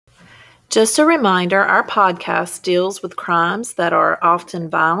Just a reminder, our podcast deals with crimes that are often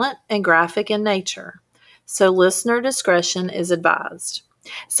violent and graphic in nature, so listener discretion is advised.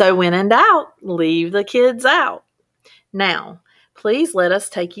 So when in doubt, leave the kids out. Now, please let us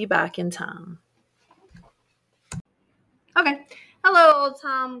take you back in time. Okay. Hello,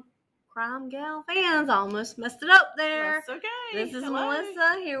 old-time Crime Gal fans. I almost messed it up there. That's okay. This is Hello.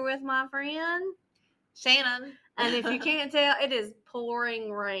 Melissa here with my friend Shannon. And if you can't tell, it is pouring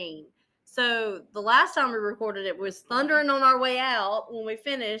rain. So the last time we recorded it was thundering on our way out when we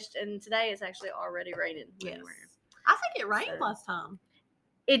finished, and today it's actually already raining. Yes. I think it rained last time.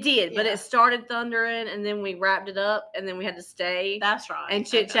 It did, but it started thundering, and then we wrapped it up, and then we had to stay. That's right. And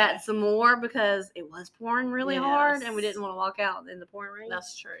chit-chat some more because it was pouring really hard, and we didn't want to walk out in the pouring rain.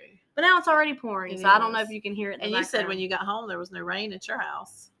 That's true. But now it's already pouring, so I don't know if you can hear it in the background. You said when you got home there was no rain at your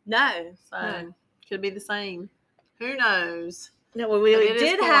house. No. So could be the same. Who knows? No, we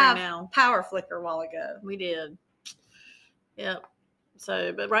did have power flicker a while ago. We did. Yep.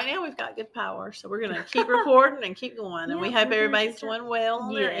 So, but right now we've got good power, so we're going to keep recording and keep going. And we hope everybody's doing well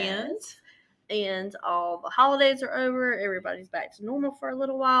on their end. And all the holidays are over. Everybody's back to normal for a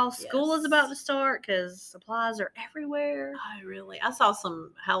little while. School is about to start because supplies are everywhere. Oh, really? I saw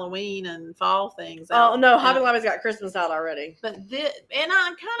some Halloween and fall things out. Oh, no. Hobby Lobby's got Christmas out already. But I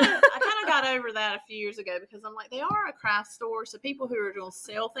kind of got over that a few years ago because I'm like, they are a craft store, so people who are going to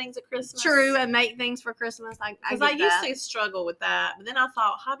sell things at Christmas. True, and make things for Christmas. Because I used to struggle with that. But then I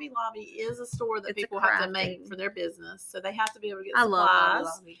thought Hobby Lobby is a store that people have to make for their business, so they have to be able to get supplies. I love Hobby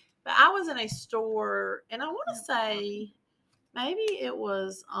Lobby. But I was in a store, and I want to say maybe it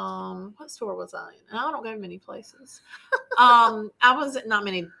was, what store was I in? And I don't go many places. I was at not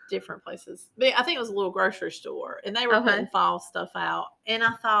many different places. But I think it was a little grocery store, and they were putting fall stuff out. And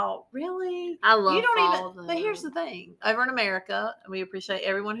I thought, really? I love fall. But here's the thing. Over in America, we appreciate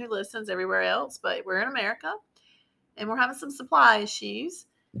everyone who listens everywhere else, but we're in America, and we're having some supply issues.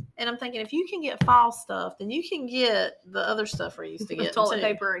 And I'm thinking, if you can get fall stuff, then you can get the other stuff we're used to get. Toilet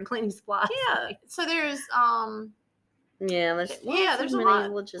paper and cleaning supplies. Yeah. So there's there's a lot.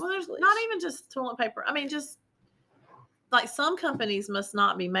 Well, there's not even just toilet paper. I mean, just like some companies must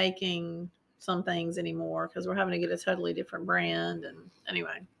not be making some things anymore because we're having to get a totally different brand. And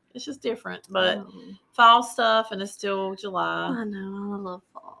anyway, it's just different. But fall stuff, and it's still July. I know. I love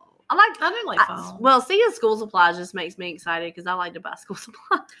fall. I do like fall. Well, seeing school supplies just makes me excited because I like to buy school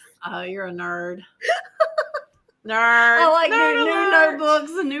supplies. Oh, you're a nerd. Nerd. I like new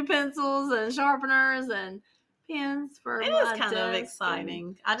notebooks and new pencils and sharpeners and pens for my desk. It is kind of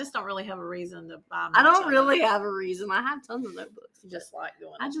exciting. I just don't really have a reason to buy much. I don't really have a reason. I have tons of notebooks. You just like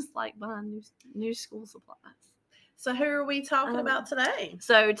doing it. I just like buying new school supplies. So who are we talking about today?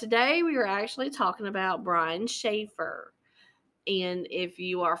 So today we are actually talking about Brian Shaffer. And if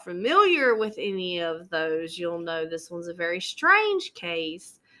you are familiar with any of those, you'll know this one's a very strange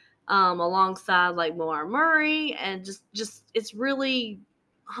case, alongside like Maura Murray, and just it's really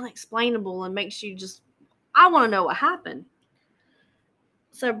unexplainable and makes you I want to know what happened.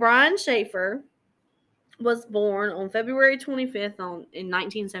 So Brian Shaffer was born on February 25th in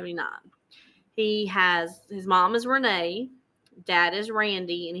 1979. His mom is Renee, dad is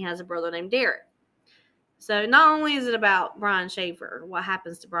Randy, and he has a brother named Derek. So not only is it about Brian Shaffer, what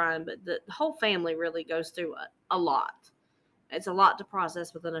happens to Brian, but the whole family really goes through a lot. It's a lot to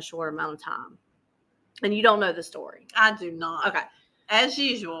process within a short amount of time. And you don't know the story. I do not. Okay. As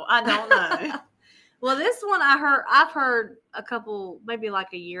usual, I don't know. Well, this one I've heard a couple, maybe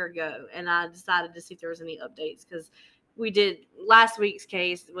like a year ago, and I decided to see if there was any updates because we did last week's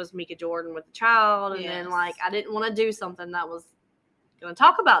case was Mika Jordan with the child, and then I didn't want to do something that was going to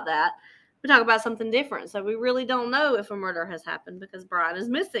talk about that. We talk about something different. So we really don't know if a murder has happened because Brian is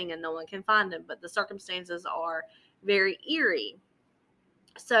missing and no one can find him. But the circumstances are very eerie.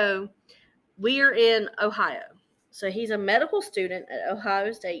 So we are in Ohio. So he's a medical student at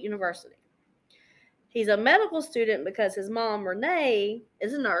Ohio State University. He's a medical student because his mom, Renee,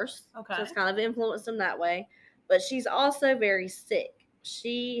 is a nurse. Okay. So it's kind of influenced him that way. But she's also very sick.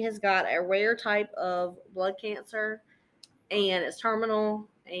 She has got a rare type of blood cancer, and it's terminal.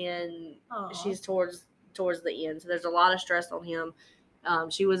 And she's towards the end. So there's a lot of stress on him.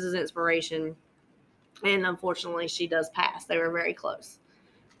 She was his inspiration. And unfortunately, she does pass. They were very close.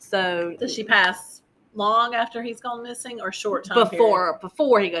 So does she pass long after he's gone missing or short time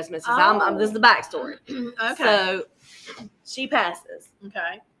before he goes missing? So this is the backstory. Okay. So she passes.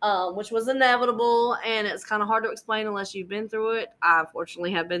 Okay. Which was inevitable. And it's kind of hard to explain unless you've been through it. I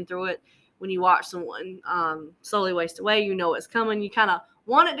unfortunately have been through it. When you watch someone slowly waste away, you know it's coming. You kind of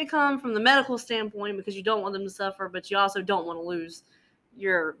want it to come from the medical standpoint because you don't want them to suffer, but you also don't want to lose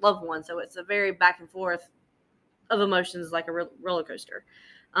your loved one. So it's a very back and forth of emotions, like a roller coaster.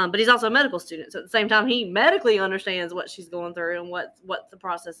 But he's also a medical student. So at the same time, he medically understands what she's going through and what the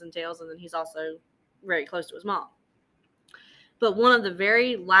process entails. And then he's also very close to his mom. But one of the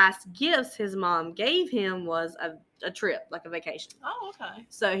very last gifts his mom gave him was a trip, like a vacation. Oh, okay.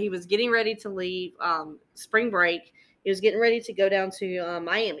 So he was getting ready to leave spring break. He was getting ready to go down to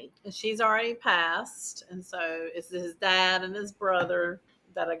Miami. And she's already passed. And so it's his dad and his brother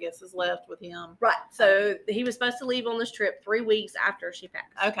that I guess is left with him. Right. So he was supposed to leave on this trip 3 weeks after she passed.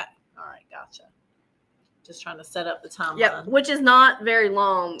 Okay. All right. Gotcha. Just trying to set up the timeline. Yep. Which is not very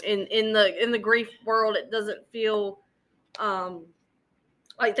long. In the grief world, it doesn't feel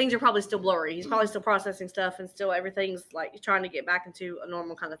like things are probably still blurry. He's probably still processing stuff and still everything's like trying to get back into a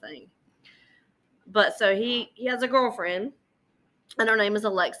normal kind of thing. But so he has a girlfriend and her name is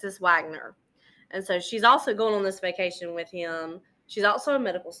Alexis Wagner. And so she's also going on this vacation with him. She's also a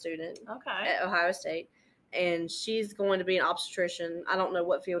medical student at Ohio State. And she's going to be an obstetrician. I don't know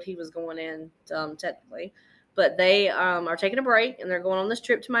what field he was going in technically. But they are taking a break and they're going on this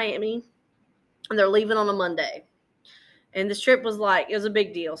trip to Miami. And they're leaving on a Monday. And this trip was it was a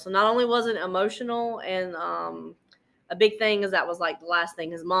big deal. So not only was it emotional and a big thing is that was like the last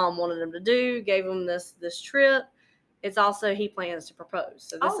thing his mom wanted him to do, gave him this trip. It's also he plans to propose.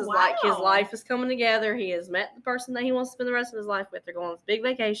 So this is like his life is coming together. He has met the person that he wants to spend the rest of his life with. They're going on this big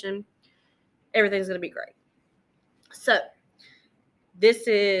vacation. Everything's going to be great. So this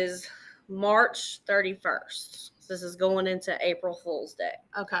is March 31st. So this is going into April Fool's Day.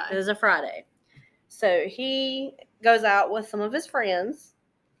 Okay. It is a Friday. So he goes out with some of his friends.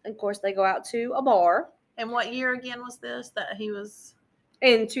 Of course, they go out to a bar. And what year again was this that he was?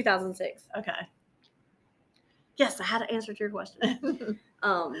 In 2006. Okay. Yes, I had to answer to your question.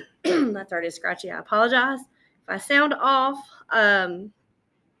 That's already scratchy. I apologize if I sound off.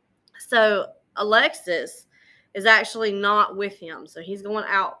 So Alexis is actually not with him. So he's going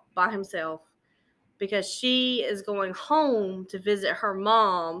out by himself because she is going home to visit her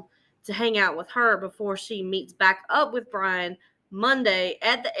mom to hang out with her before she meets back up with Brian Monday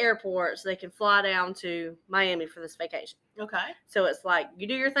at the airport so they can fly down to Miami for this vacation. Okay. So it's like, you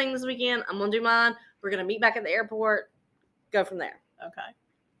do your thing this weekend, I'm going to do mine. We're going to meet back at the airport, go from there. Okay.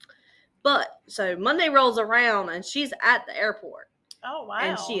 But, so Monday rolls around and she's at the airport. Oh, wow.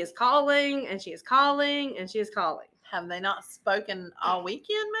 And she is calling, and she is calling, and she is calling. Have they not spoken all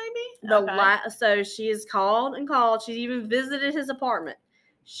weekend, maybe? So she has called and called. She's even visited his apartment.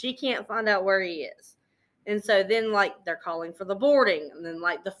 She can't find out where he is. And so then, they're calling for the boarding, and then,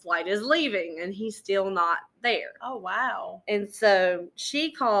 the flight is leaving, and he's still not there. Oh, wow. And so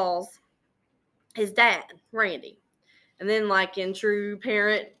she calls his dad, Randy. And then, in true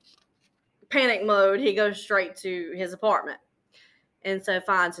parent panic mode, he goes straight to his apartment. And so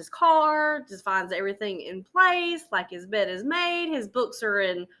finds his car, just finds everything in place, his bed is made, his books are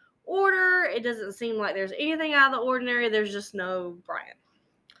in order. It doesn't seem like there's anything out of the ordinary. There's just no Brian.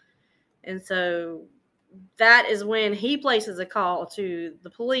 And so that is when he places a call to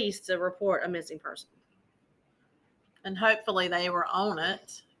the police to report a missing person. And hopefully they were on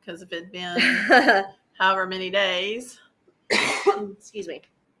it, because if it had been however many days. Excuse me.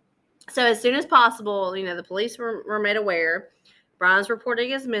 So as soon as possible, the police were made aware. Brian's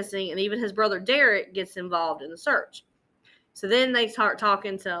reporting is missing, and even his brother Derek gets involved in the search. So then they start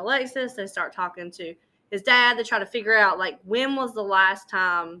talking to Alexis. They start talking to his dad. They try to figure out, when was the last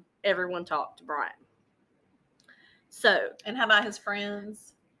time everyone talked to Brian? So. And how about his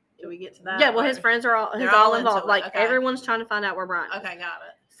friends? Do we get to that? Yeah, well, his friends are all involved. Everyone's trying to find out where Brian is. Okay, got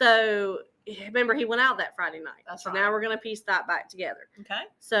it. So, remember, he went out that Friday night. That's right. So now we're going to piece that back together. Okay.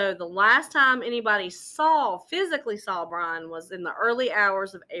 So the last time anybody physically saw Brian was in the early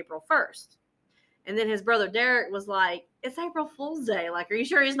hours of April 1st. And then his brother Derek was like, it's April Fool's Day. Are you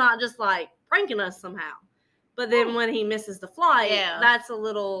sure he's not just pranking us somehow? But then when he misses the flight, that's a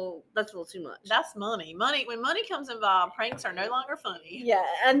little too much. That's money. When money comes involved, pranks are no longer funny. Yeah,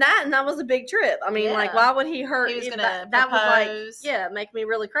 and that was a big trip. I mean, why would he hurt? He was gonna that would make me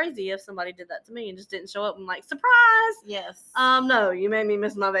really crazy if somebody did that to me and just didn't show up and surprise. Yes. No, you made me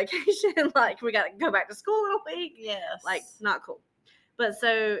miss my vacation. We got to go back to school in a week. Yes. Not cool. But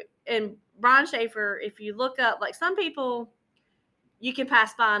so, and Brian Schaefer, if you look up, some people, you can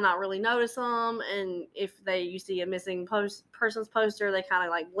pass by and not really notice them. And if you see a missing person's poster, they kind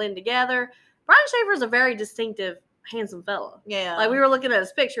of blend together. Brian Schaefer is a very distinctive, handsome fellow. Yeah. We were looking at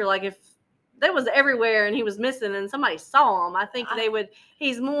his picture, if that was everywhere and he was missing and somebody saw him, I think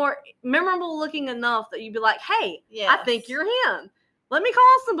he's more memorable looking enough that you'd be like, hey, yes. I think you're him. Let me call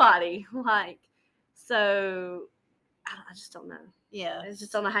somebody. So I just don't know. Yeah. I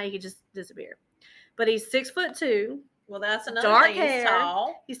just don't know how he could just disappear. But he's 6'2". Well, that's another dark thing. hair.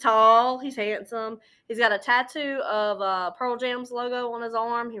 He's tall. He's handsome. He's got a tattoo of Pearl Jam's logo on his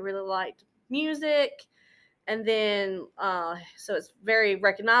arm. He really liked music. And then, so it's very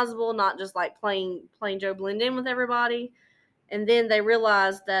recognizable, not just like plain Joe blend in with everybody. And then they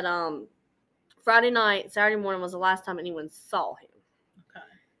realized that Friday night, Saturday morning was the last time anyone saw him. Okay.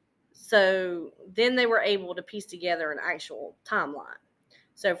 So then they were able to piece together an actual timeline.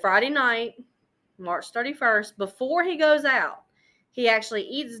 So Friday night, March 31st, before he goes out, he actually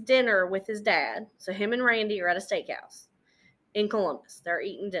eats dinner with his dad. So him and Randy are at a steakhouse in Columbus. They're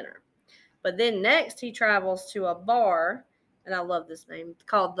eating dinner. But then next he travels to a bar, and I love this name,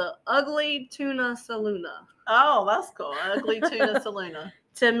 called the Ugly Tuna Saloona. Oh, that's cool. Ugly Tuna Saloona.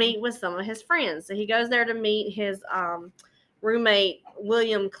 To meet with some of his friends. So he goes there to meet his roommate,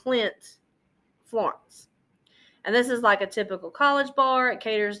 William Clint Florence. And this is like a typical college bar. It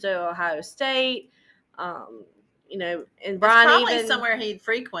caters to Ohio State. And Brian it's probably somewhere he'd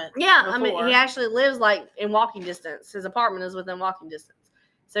frequent. Yeah, before. I mean, he actually lives like in walking distance. His apartment is within walking distance.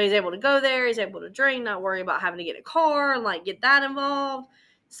 So he's able to go there. He's able to drink, not worry about having to get a car and like get that involved.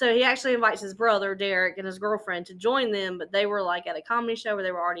 So he actually invites his brother, Derek, and his girlfriend to join them. But they were like at a comedy show where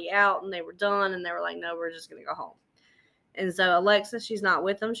they were already out and they were done. And they were like, no, we're just going to go home. And so Alexa, she's not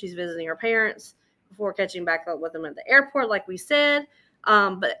with them. She's visiting her parents before catching back up with them at the airport, like we said.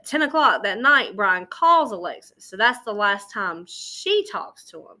 But at 10 o'clock that night, Brian calls Alexis. So that's the last time she talks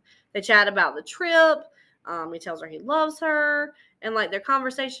to him. They chat about the trip. He tells her he loves her. And, like, their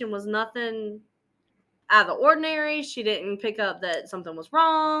conversation was nothing out of the ordinary. She didn't pick up that something was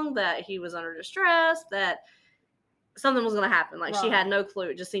wrong, that he was under distress, that something was going to happen. Like, She had no clue.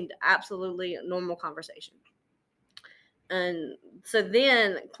 It just seemed absolutely a normal conversation. And so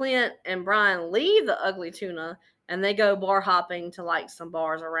then Clint and Brian leave the Ugly Tuna, and they go bar hopping to, like, some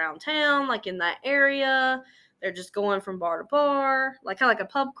bars around town, like, in that area. They're just going from bar to bar, like kind of like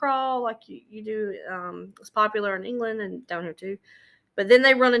a pub crawl, like you do. It's popular in England and down here too. But then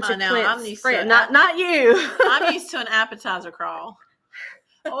they run into Clint's friend. Not you. I'm used to an appetizer crawl.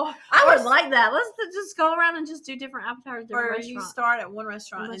 I would like that. Let's just go around and just do different appetizers. Or you start at one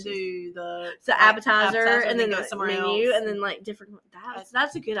restaurant and do the appetizer and then go somewhere menu else. And then like different.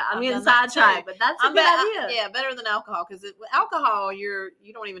 That's a good. I'm getting sidetracked, but that's a good idea. Yeah, better than alcohol because alcohol you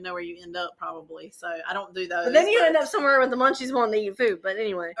don't even know where you end up probably. So I don't do those. But then you end up somewhere with the munchies wanting to eat food. But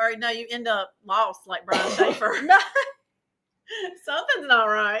anyway, or no, you end up lost like Brian Schaefer. Something's not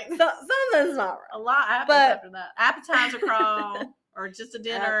right. Something's not right. A lot happens after that. Appetizer crawl. Or just a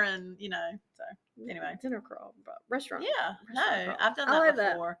dinner and, so anyway. Dinner crawl, restaurant. Yeah, restaurant I've done that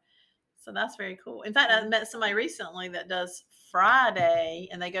before. So that's very cool. In fact, I met somebody recently that does Friday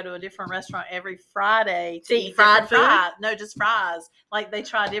and they go to a different restaurant every Friday to eat fried food. No, just fries. Like they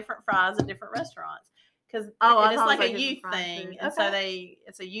try different fries at different restaurants. Because it's like a youth thing. And so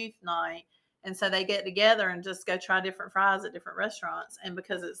it's a youth night. And so they get together and just go try different fries at different restaurants. And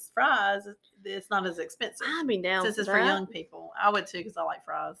because it's fries, it's not as expensive. I'd be down since it's for young people. I would too because I like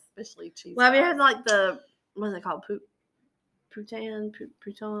fries, especially cheese. Well, have you had like what is it called? Pouton,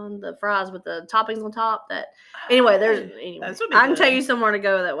 the fries with the toppings on top. Anyway, I can tell you somewhere to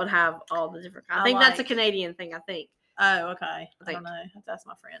go that would have all the different kinds. I think that's a Canadian thing. I think. Oh, okay. I don't know. I have to ask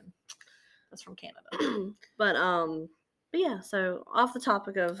my friend. That's from Canada. But yeah, so off the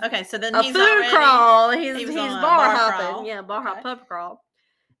topic of so then he's food crawl, he's bar hopping, bar hop pub crawl,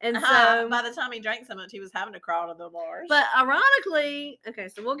 and so by the time he drank so much, he was having to crawl to the bars. But ironically,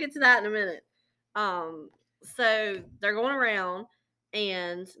 so we'll get to that in a minute. So they're going around,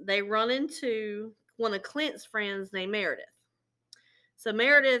 and they run into one of Clint's friends named Meredith. So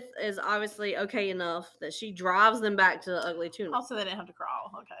Meredith is obviously okay enough that she drives them back to the Ugly Tuna. Also, they didn't have to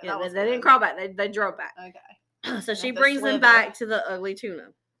crawl. Okay, yeah, they didn't crawl back; they drove back. Okay. So she brings them back to the Ugly Tuna.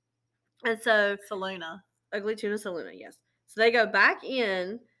 And so Saloona. Ugly Tuna Saloona, yes. So they go back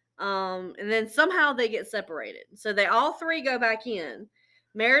in, and then somehow they get separated. So they all three go back in.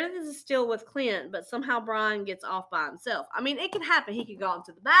 Meredith is still with Clint, but somehow Brian gets off by himself. I mean, it could happen. He could go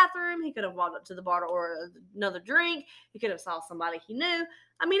into the bathroom. He could have walked up to the bar to order another drink. He could have saw somebody he knew.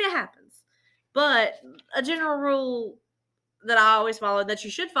 I mean, it happens. But a general rule that I always follow, that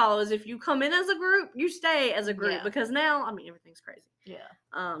you should follow, is if you come in as a group, you stay as a group. Because now, I mean, everything's crazy. Yeah.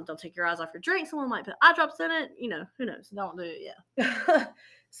 Don't take your eyes off your drink. Someone might put eye drops in it. Who knows? Don't do it, yeah.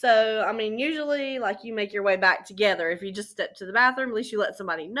 So, I mean, usually, like, you make your way back together. If you just step to the bathroom, at least you let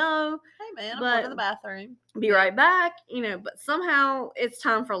somebody know. Hey, man, I'm going to the bathroom. Be right back, but somehow it's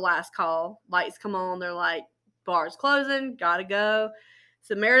time for last call. Lights come on. They're like, bar's closing, gotta go.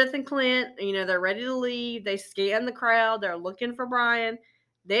 So Meredith and Clint, they're ready to leave. They scan the crowd. They're looking for Brian.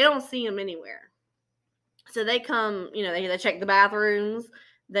 They don't see him anywhere. So they come, they check the bathrooms.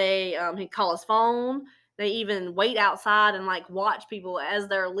 They he call his phone. They even wait outside and watch people as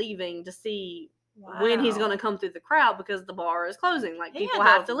they're leaving to see when he's going to come through the crowd because the bar is closing. People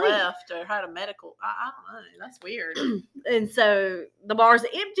have to leave. Left or had a medical. I don't know. That's weird. And so the bar's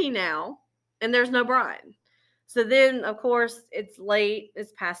empty now, and there's no Brian. So then, of course, it's late.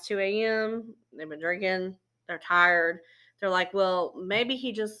 It's past 2 a.m. They've been drinking. They're tired. They're like, well, maybe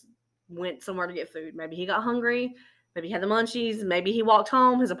he just went somewhere to get food. Maybe he got hungry. Maybe he had the munchies. Maybe he walked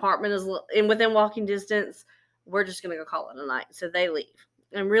home. His apartment is within walking distance. We're just going to go call it a night. So they leave.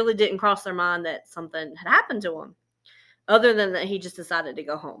 And really didn't cross their mind that something had happened to him, other than that he just decided to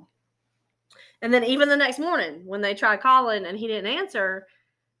go home. And then even the next morning, when they tried calling and he didn't answer,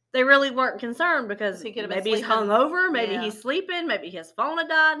 they really weren't concerned because maybe he's hungover, maybe he's sleeping, maybe his phone had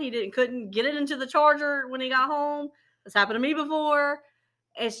died and he couldn't get it into the charger when he got home. This happened to me before.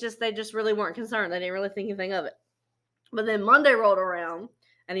 It's just they just really weren't concerned. They didn't really think anything of it. But then Monday rolled around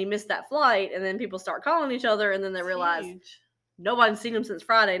and he missed that flight, and then people start calling each other, and then they realize nobody's seen him since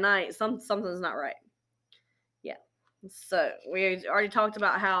Friday night. Something's not right. Yeah. So we already talked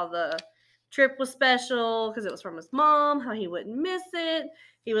about how the trip was special because it was from his mom, how he wouldn't miss it.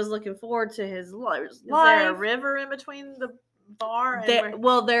 He was looking forward to his life. Is there a river in between the bar and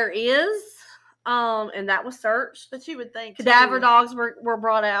there is. And that was searched. But you would think cadaver dogs were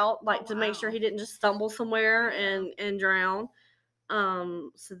brought out to make sure he didn't just stumble somewhere and drown.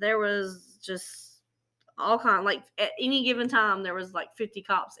 So there was just all kind at any given time there was 50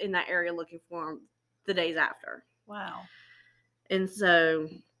 cops in that area looking for him the days after. Wow. And so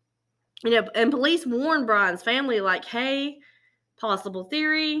and police warned Brian's family hey, possible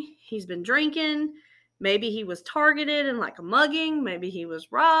theory, he's been drinking, maybe he was targeted in a mugging, maybe he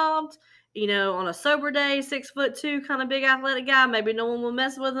was robbed. On a sober day, 6'2", kind of big athletic guy, maybe no one will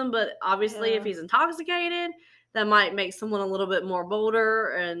mess with him. But obviously, if he's intoxicated, that might make someone a little bit more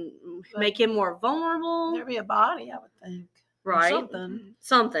bolder and make him more vulnerable. There'd be a body, I would think. Right.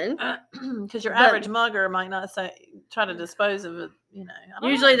 Something. Because your average mugger might not try to dispose of it,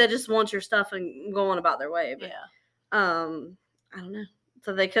 Usually they just want your stuff and go on about their way. But, I don't know.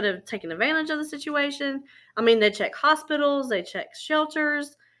 So they could have taken advantage of the situation. I mean, they check hospitals, they check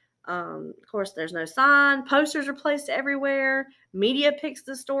shelters. Of course, there's no sign. Posters are placed everywhere. Media picks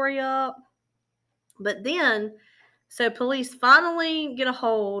the story up. But then, so police finally get a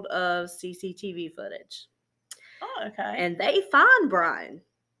hold of CCTV footage. Oh, okay. And they find Brian.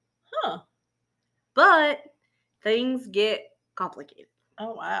 Huh. But things get complicated.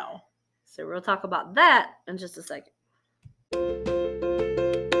 Oh, wow. So we'll talk about that in just a second.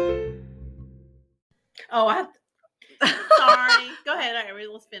 Oh, sorry. Go ahead. All right,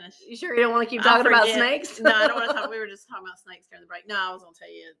 let's finish. You sure you don't want to keep talking about snakes? No, I don't want to talk. We were just talking about snakes during the break. No, I was going to tell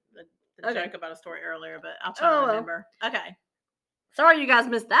you the joke about a story earlier, but I'll try to remember. Okay. Sorry you guys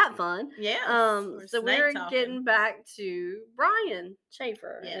missed that fun. Yeah. So we're getting back to Brian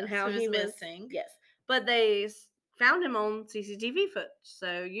Schaefer and how he was missing. Yes. But they found him on CCTV footage.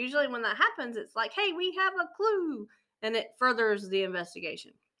 So usually when that happens, it's hey, we have a clue. And it furthers the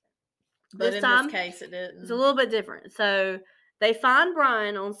investigation. But in this case, it didn't. It's a little bit different. So they find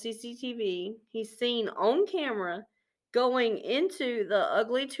Brian on CCTV. He's seen on camera going into the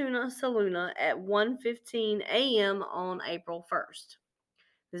Ugly Tuna Saloona at 1:15 a.m. on April 1st.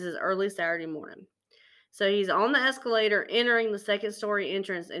 This is early Saturday morning. So he's on the escalator entering the second story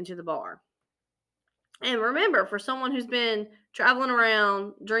entrance into the bar. And remember, for someone who's been traveling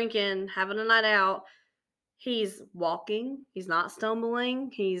around, drinking, having a night out, he's walking. He's not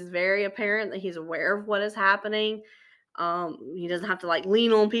stumbling. He's very apparent that he's aware of what is happening. He doesn't have to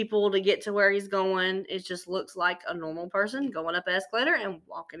lean on people to get to where he's going. It just looks like a normal person going up an escalator and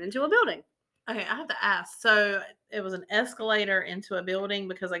walking into a building. Okay, I have to ask. So it was an escalator into a building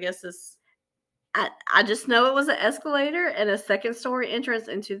because I guess this... I just know it was an escalator and a second story entrance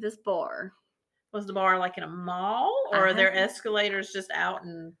into this bar. Was the bar in a mall? Or are there escalators just out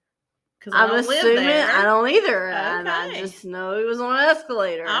and... I'm assuming I don't either. Okay. And I just know he was on an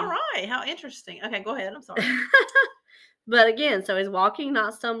escalator. All right. How interesting. Okay, go ahead. I'm sorry. But again, so he's walking,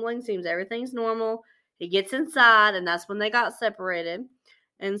 not stumbling. Seems everything's normal. He gets inside, and that's when they got separated.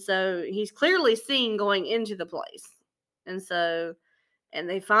 And so he's clearly seen going into the place. And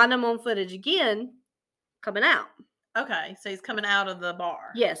they find him on footage again coming out. Okay, so he's coming out of the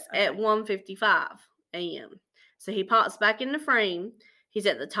bar. Yes, at 1:55 a.m. So he pops back in the frame. He's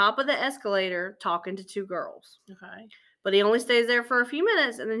at the top of the escalator talking to two girls. Okay. But he only stays there for a few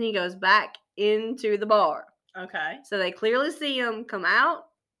minutes, and then he goes back into the bar. Okay. So they clearly see him come out,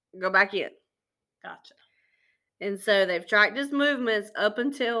 go back in. Gotcha. And so they've tracked his movements up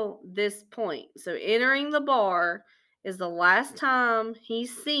until this point. So entering the bar is the last time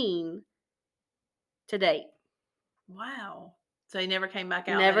he's seen to date. Wow. So he never came back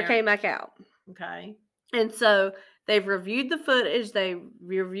out? Never came back out. Okay. And so they've reviewed the footage. They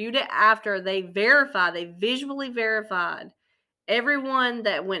reviewed it after they visually verified everyone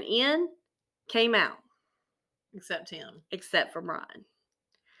that went in came out. Except him. Except for Brian.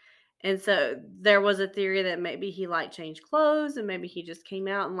 And so there was a theory that maybe he changed clothes and maybe he just came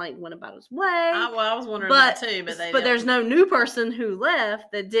out and went about his way. I was wondering that too, but there's no new person who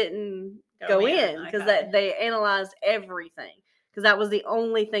left that didn't go in because they analyzed everything because that was the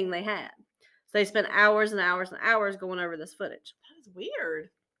only thing they had. So they spent hours and hours and hours going over this footage. That is weird.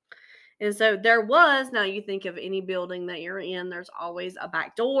 And so there was, now you think of any building that you're in, there's always a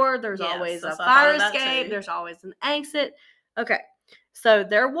back door, there's always a fire escape, there's always an exit. Okay. So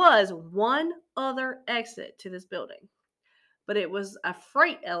there was one other exit to this building, but it was a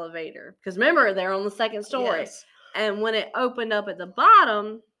freight elevator because remember they're on the second story. Yes. And when it opened up at the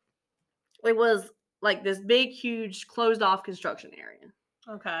bottom, it was like this big, huge, closed off construction area.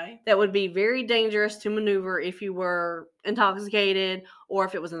 Okay. That would be very dangerous to maneuver if you were intoxicated or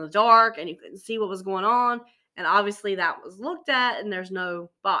if it was in the dark and you couldn't see what was going on. And obviously that was looked at and there's no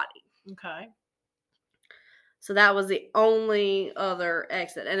body. Okay. So that was the only other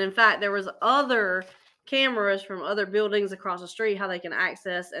exit. And in fact, there was other cameras from other buildings across the street, how they can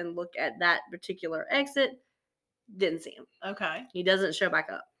access and look at that particular exit. Didn't see him. Okay. He doesn't show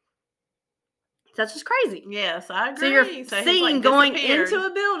back up. That's just crazy. Yes, I agree. So you're seeing going into a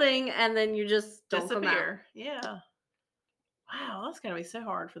building and then you just don't come out. Yeah. Wow, that's going to be so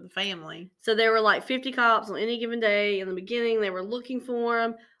hard for the family. So there were 50 cops on any given day. In the beginning, they were looking for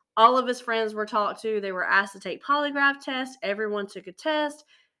him. All of his friends were talked to. They were asked to take polygraph tests. Everyone took a test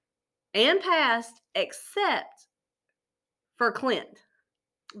and passed except for Clint,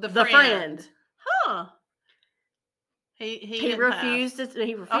 the friend. Huh. He refused to.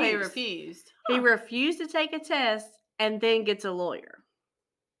 He refused. Oh, he refused. Huh. He refused to take a test and then gets a lawyer.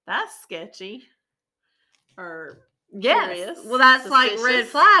 That's sketchy. Or yes. Curious. Well, that's suspicious. Red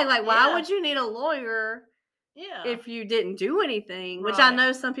flag. Why would you need a lawyer? Yeah. If you didn't do anything, which I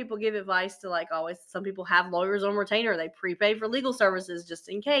know some people give advice to always, some people have lawyers on retainer. They prepay for legal services just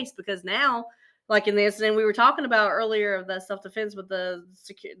in case, because now, in the incident we were talking about earlier of the self-defense with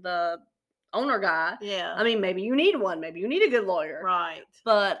the owner guy. Yeah. I mean, maybe you need one. Maybe you need a good lawyer. Right.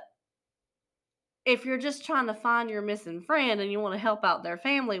 But if you're just trying to find your missing friend and you want to help out their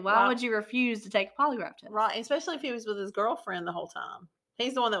family, why would you refuse to take a polygraph test? Right. Especially if he was with his girlfriend the whole time.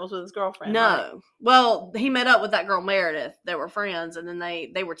 He's the one that was with his girlfriend. No. Right? Well, he met up with that girl, Meredith. They were friends, and then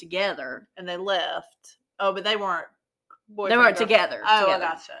they were together. And they left. Oh, but they weren't boyfriend. They weren't together. Oh, together. I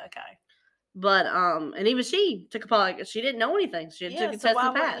gotcha. Okay. But, and even she took a polygraph. She didn't know anything. She took a test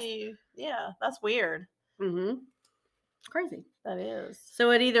and passed. Yeah, that's weird. Mm-hmm. Crazy. That is. So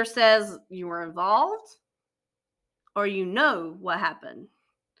it either says you were involved or you know what happened.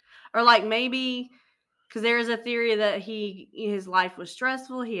 Or maybe... because there is a theory that his life was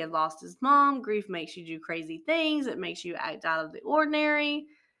stressful. He had lost his mom. Grief makes you do crazy things. It makes you act out of the ordinary.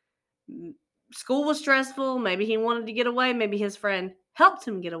 School was stressful. Maybe he wanted to get away. Maybe his friend helped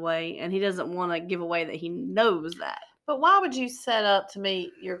him get away, and he doesn't want to give away that he knows that. But why would you set up to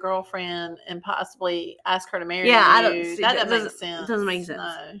meet your girlfriend and possibly ask her to marry you? I don't see that. Doesn't make sense. It doesn't make sense.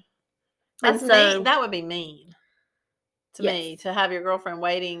 No. That's mean. That would be mean. To me, to have your girlfriend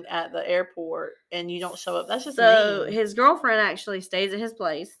waiting at the airport and you don't show up. That's just mean. His girlfriend actually stays at his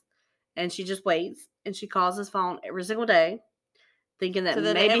place and she just waits and she calls his phone every single day thinking that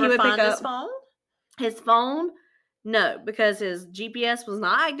maybe he would pick up his phone. His phone? No, because his GPS was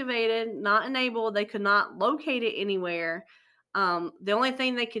not activated, not enabled. They could not locate it anywhere. The only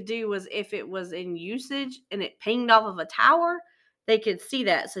thing they could do was if it was in usage and it pinged off of a tower, they could see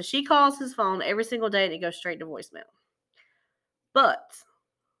that. So she calls his phone every single day and it goes straight to voicemail. But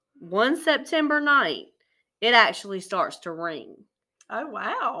one September night, it actually starts to ring. Oh,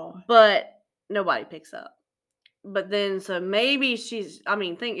 wow. But nobody picks up. But then, so maybe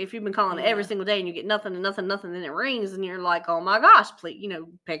think if you've been calling every single day and you get nothing and nothing, then it rings and you're like, oh my gosh, please,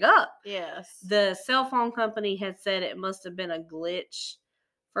 pick up. Yes. The cell phone company had said it must have been a glitch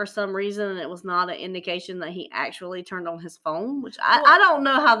for some reason, and it was not an indication that he actually turned on his phone, which I don't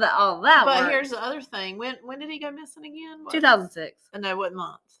know how all that works. But here's the other thing. When did he go missing again? 2006. And no, what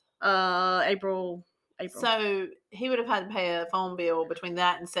month? April. So he would have had to pay a phone bill between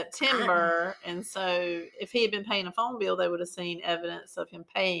that and September. And so if he had been paying a phone bill, they would have seen evidence of him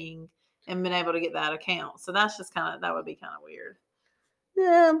paying and been able to get that account. So that's just that would be kind of weird.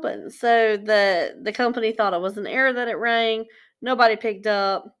 Yeah, but so the company thought it was an error that it rang. Nobody picked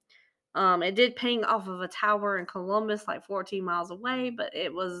up. It did ping off of a tower in Columbus, like 14 miles away, but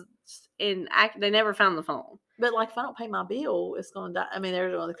it was they never found the phone. But like, if I don't pay my bill, it's going to die. I mean,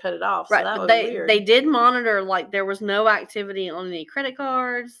 they're going to cut it off. Right. So that but would be weird. They did monitor, like, there was no activity on any credit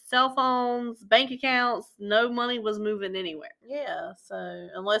cards, cell phones, bank accounts. No money was moving anywhere. Yeah. So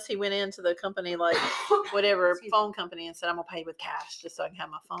unless he went into the company, like whatever phone company, and said, I'm going to pay with cash just so I can have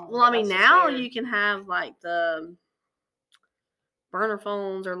my phone. Well, I mean, now you can have like the burner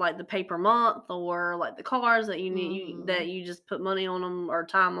phones or like the pay per month or like the cards that you need, that you just put money on them or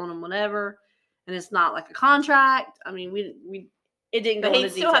time on them, whatever. And it's not like a contract. I mean, it didn't go into detail.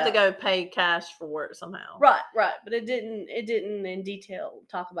 He'd still have to go pay cash for work somehow. Right. But it didn't in detail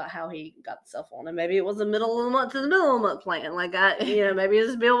talk about how he got the cell phone. And maybe it was the middle of the month plan. Like, maybe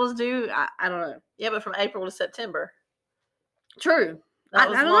his bill was due. I don't know. Yeah, but from April to September. True. That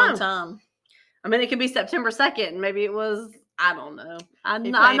was a long time. I mean, it could be September 2nd. And maybe it was, I don't know. I'm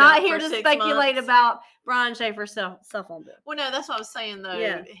not here to speculate about Brian Schaefer's cell phone bill. Well, no, that's what I was saying, though.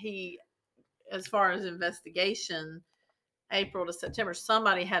 Yeah. He, as far as investigation, April to September,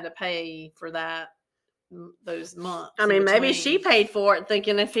 somebody had to pay for those months. I mean, maybe she paid for it,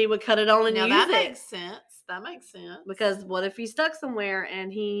 thinking if he would cut it on and use it. That makes sense. That makes sense. Because what if he's stuck somewhere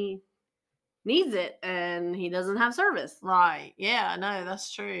and he needs it and he doesn't have service? Right. Yeah, no, that's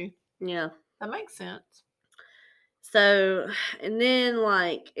true. Yeah. That makes sense. So, and then,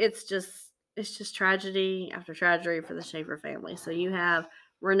 like, it's just tragedy after tragedy for the Schaefer family. So you have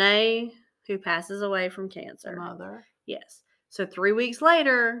Renee, who passes away from cancer. Mother. Yes. So 3 weeks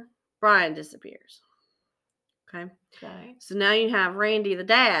later, Brian disappears. Okay. So now you have Randy, the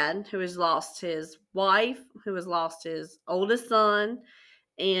dad, who has lost his wife, who has lost his oldest son,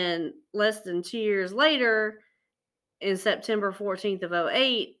 and less than 2 years later, in September 14th of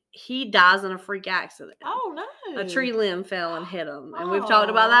 2008, he dies in a freak accident. Oh, no. A tree limb fell and hit him. And we've talked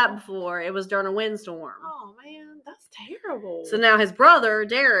about that before. It was during a windstorm. Oh, man. That's terrible. So now his brother,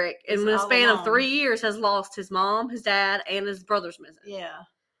 Derek, in the span of 3 years, has lost his mom, his dad, and his brother's missing. Yeah.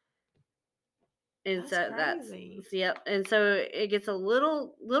 And that's crazy. Yep. And so it gets a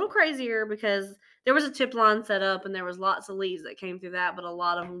little crazier because there was a tip line set up and there was lots of leads that came through that, but a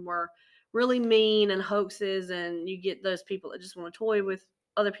lot of them were really mean and hoaxes, and you get those people that just want to toy with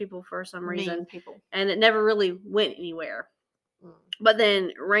other people for some reason. Mean people. And it never really went anywhere. But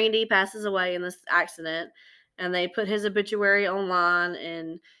then Randy passes away in this accident, and they put his obituary online,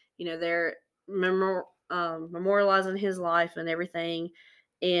 and they're memorializing his life and everything.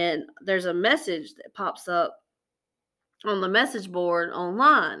 And there's a message that pops up on the message board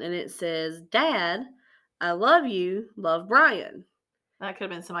online, and it says, "Dad, I love you. Love, Brian." That could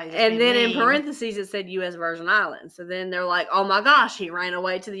have been somebody. And then in parentheses, it said U.S. Virgin Islands. So then they're like, oh my gosh, he ran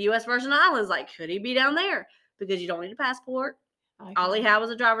away to the U.S. Virgin Islands. Like, could he be down there? Because you don't need a passport. Okay. All he had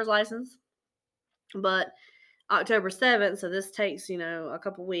was a driver's license. But October 7th, so this takes, a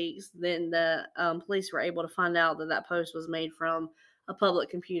couple weeks, then the police were able to find out that post was made from a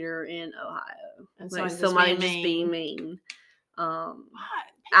public computer in Ohio. And somebody just being mean.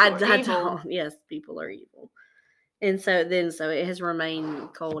 Yes, people are evil. And so it has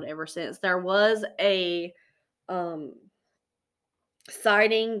remained cold ever since. There was a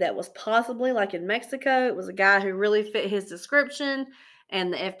sighting that was possibly like in Mexico. It was a guy who really fit his description,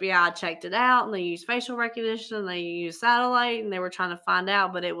 and the FBI checked it out, and they used facial recognition, and they used satellite, and they were trying to find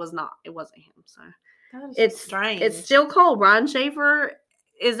out, but it wasn't him. So it's strange. It's still cold. Brian Schaefer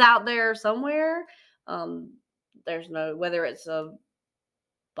is out there somewhere. There's no, whether it's a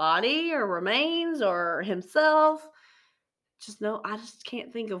body or remains or himself. I just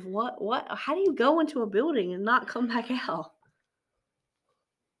can't think of how do you go into a building and not come back out?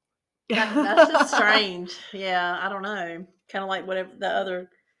 That's just strange. Yeah, I don't know. Kind of like whatever the other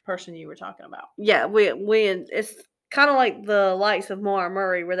person you were talking about. Yeah, it's kind of like the likes of Maura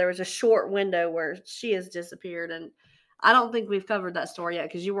Murray, where there was a short window where she has disappeared, and I don't think we've covered that story yet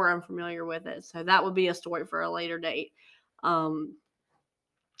because you were unfamiliar with it. So that would be a story for a later date.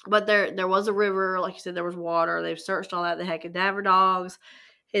 But there was a river, like you said, there was water. They've searched all that. They had cadaver dogs.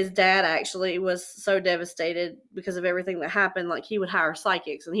 His dad actually was so devastated because of everything that happened. Like, he would hire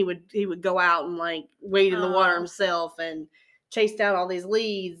psychics, and he would go out and like wade in the water himself and chase down all these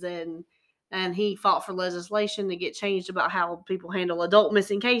leads, and he fought for legislation to get changed about how people handle adult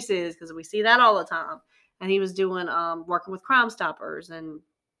missing cases, because we see that all the time. And he was doing working with Crime Stoppers and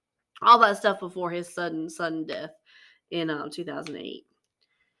all that stuff before his sudden death in 2008.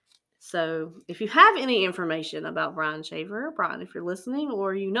 So if you have any information about Brian Shaver, or Brian, if you're listening,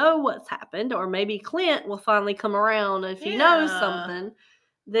 or you know what's happened, or maybe Clint will finally come around if he knows something,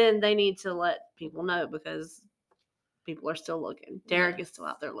 then they need to let people know because people are still looking. Derek is still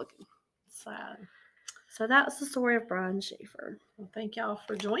out there looking. Sad. So that's the story of Brian Shaver. Well, thank y'all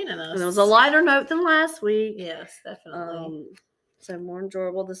for joining us. And it was a lighter note than last week. Yes, definitely. So more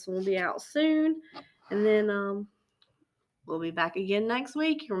enjoyable. This one will be out soon. And then we'll be back again next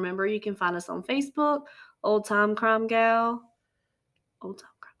week. Remember, you can find us on Facebook, Old Time Crime Gal. Old Time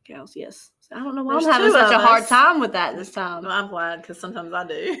Crime Gals, yes. I don't know why I'm having such a hard time with that this time. Well, I'm glad because sometimes I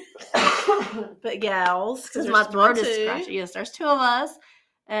do. But gals, because my throat is scratchy. Yes, there's 2 of us.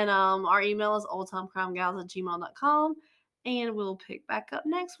 And our email is oldtimecrimegals@gmail.com. And we'll pick back up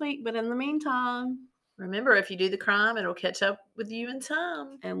next week. But in the meantime, remember, if you do the crime, it'll catch up with you in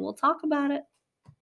time. And we'll talk about it.